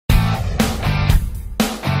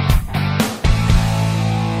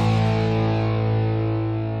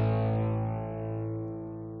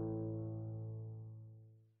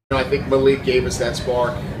think Malik gave us that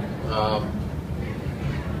spark.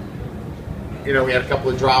 You know, we had a couple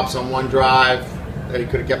of drops on one drive that he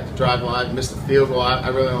could have kept the drive alive, missed the field goal. I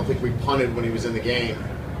really don't think we punted when he was in the game.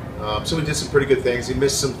 So we did some pretty good things. He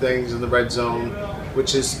missed some things in the red zone,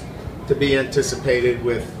 which is to be anticipated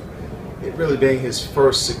with it really being his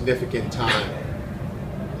first significant time.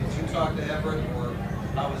 Did you talk to Everett, or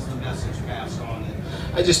how was the message passed on?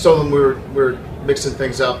 I just told him we're mixing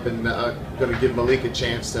things up and going to give Malik a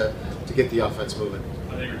chance to get the offense moving.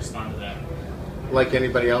 How do you respond to that? Like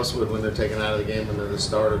anybody else would when they're taken out of the game when they're the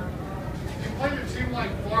starter. You played a team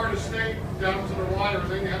like Florida State down to the wire,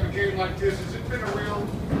 and then you have a game like this. Has it been a real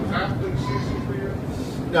battling season for you?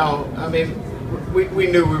 No, I mean, we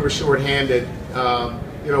knew we were shorthanded.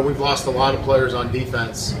 You know, we've lost a lot of players on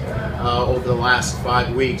defense over the last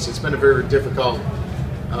 5 weeks. It's been a very difficult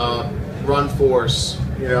run force,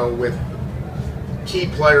 you know, with key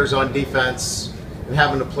players on defense and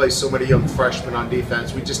having to play so many young freshmen on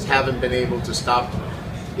defense. We just haven't been able to stop,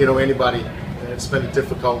 you know, anybody. It's been a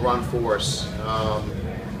difficult run for us.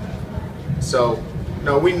 So,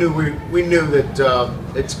 no, we knew that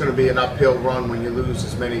it's going to be an uphill run when you lose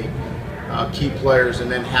as many key players and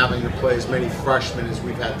then having to play as many freshmen as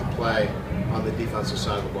we've had to play on the defensive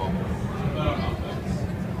side of the ball.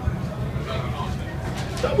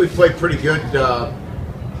 I thought we played pretty good,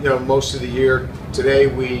 you know, most of the year. Today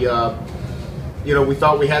you know, we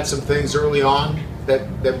thought we had some things early on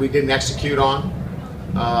that we didn't execute on.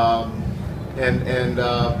 And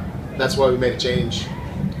that's why we made a change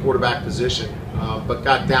quarterback position, but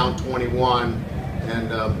got down 21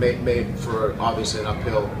 and made for obviously an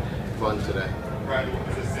uphill run today. Brad,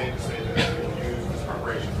 is it safe to say that you use this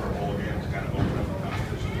preparation for a bowl game to kind of open up the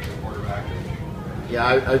competition with the quarterback? Yeah,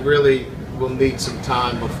 I really will need some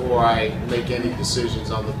time before I make any decisions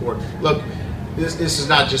on the board. Look, this is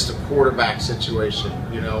not just a quarterback situation.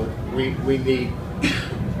 You know, we need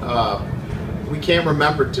we can't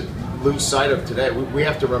remember to lose sight of today. We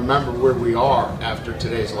have to remember where we are after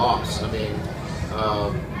today's loss. I mean,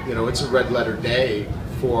 you know, it's a red letter day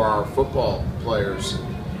for our football players,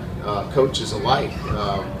 coaches alike.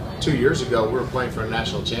 2 years ago, we were playing for a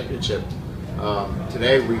national championship.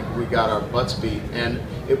 Today, we got our butts beat, and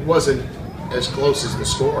it wasn't as close as the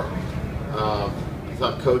score. I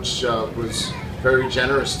thought Coach was very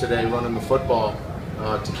generous today running the football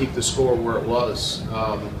to keep the score where it was.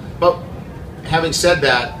 But having said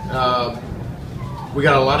that, we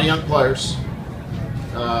got a lot of young players,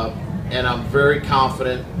 and I'm very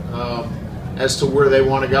confident as to where they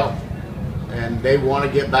want to go, and they want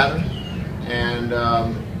to get better, and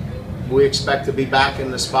we expect to be back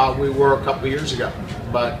in the spot we were a couple of years ago,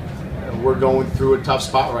 but we're going through a tough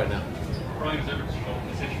spot right now. Brian,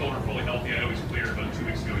 is his shoulder fully healthy? I know he's cleared, but 2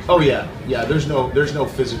 weeks ago he's Oh yeah, there's no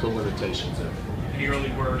physical limitations there. Any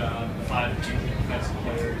early word on 5 defensive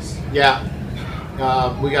players? Yeah.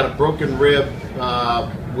 We got a broken rib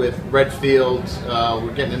with Redfield.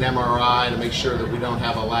 We're getting an MRI to make sure that we don't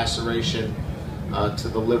have a laceration to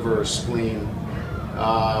the liver or spleen.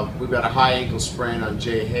 We've got a high ankle sprain on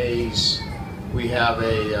Jay Hayes. We have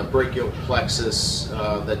a brachial plexus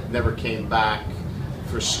that never came back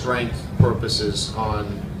for strength purposes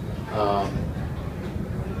on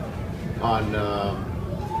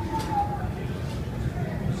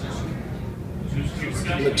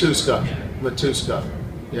Matuska.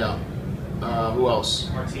 Yeah. Who else?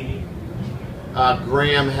 Martini.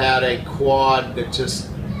 Graham had a quad that just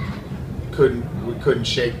we couldn't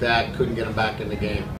shake that, couldn't get him back in the game.